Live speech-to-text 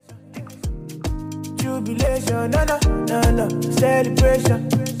jubilation, no, no, no, no, celebration.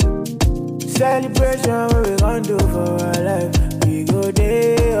 Celebration, what we gon' do for our life? We go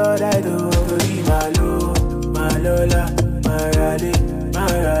day all night, oh, Malo, Malola, Marale,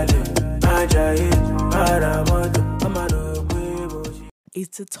 Marale, Majaye, Maramoto, Amano, Quebo.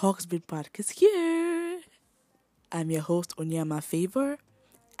 It's the Talksbit podcast here. I'm your host, Onyama Favor,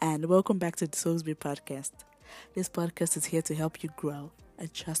 and welcome back to the Talksbit podcast. This podcast is here to help you grow,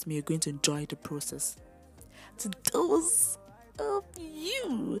 and trust me, you're going to enjoy the process. To those of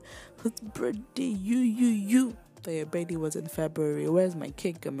you whose birthday, you, but your birthday was in February, where's my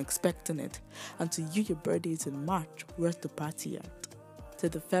cake? I'm expecting it. And to you, your birthday is in March, where's the party at? To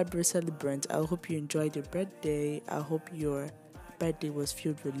the February celebrant, I hope you enjoyed your birthday. I hope your birthday was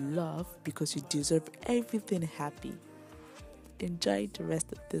filled with love because you deserve everything happy. Enjoy the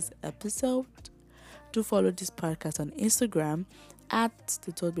rest of this episode. Do follow this podcast on Instagram at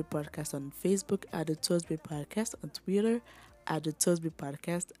the Talksbit Podcast, on Facebook at the Talksbit Podcast, on Twitter at the Talksbit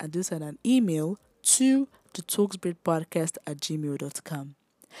Podcast, and do send an email to the talksbitpodcast@gmail.com.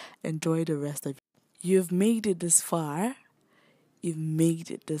 Enjoy the rest of it. You've made it this far.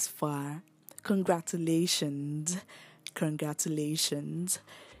 Congratulations.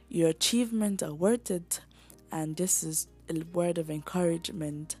 Your achievements are worth it, and this is a word of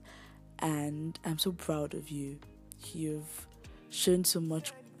encouragement, and I'm so proud of you. You've shown so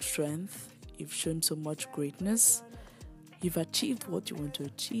much strength, you've shown so much greatness, you've achieved what you want to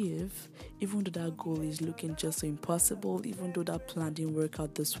achieve, even though that goal is looking just so impossible, even though that plan didn't work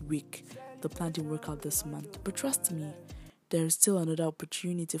out this week, the plan didn't work out this month. But trust me, there is still another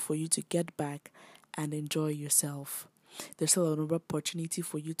opportunity for you to get back and enjoy yourself. There's still another opportunity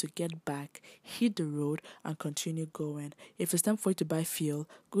for you to get back, hit the road, and continue going. If it's time for you to buy fuel,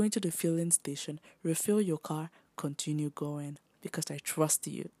 go into the filling station, refill your car, continue going. Because I trust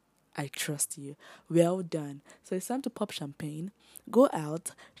you. Well done. So it's time to pop champagne, go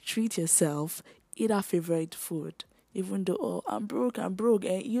out, treat yourself, eat our favorite food. Even though, I'm broke, and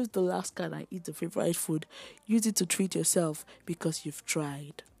use the last card and eat the favorite food. Use it to treat yourself because you've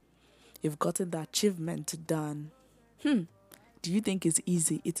tried. You've gotten the achievement done. Do you think it's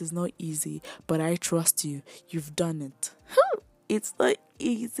easy? It is not easy, but I trust you. You've done it. It's not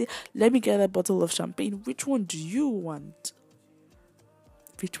easy. Let me get a bottle of champagne. Which one do you want?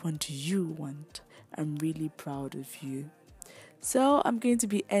 I'm really proud of you. So I'm going to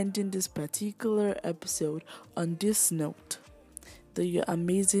be ending this particular episode on this note. That you're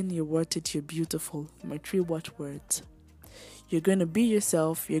amazing, you're worth it, you're beautiful. My 3 watchwords. You're going to be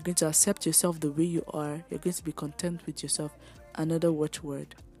yourself. You're going to accept yourself the way you are. You're going to be content with yourself. Another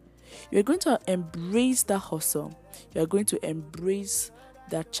watchword. You're going to embrace that hustle. You're going to embrace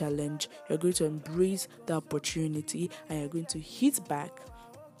that challenge. You're going to embrace the opportunity. And you're going to hit back.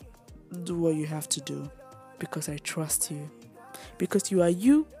 Do what you have to do. Because I trust you. Because you are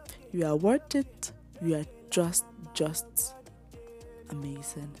you. You are worth it. You are just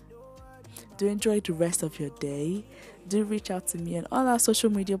amazing. Do enjoy the rest of your day. Do reach out to me on all our social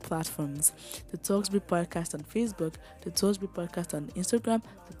media platforms. The Talksbit Podcast on Facebook, the Talksbit Podcast on Instagram,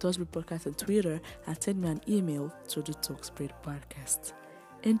 the Talksbit Podcast on Twitter, and send me an email to the Talksbit Podcast.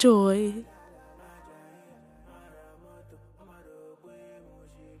 Enjoy!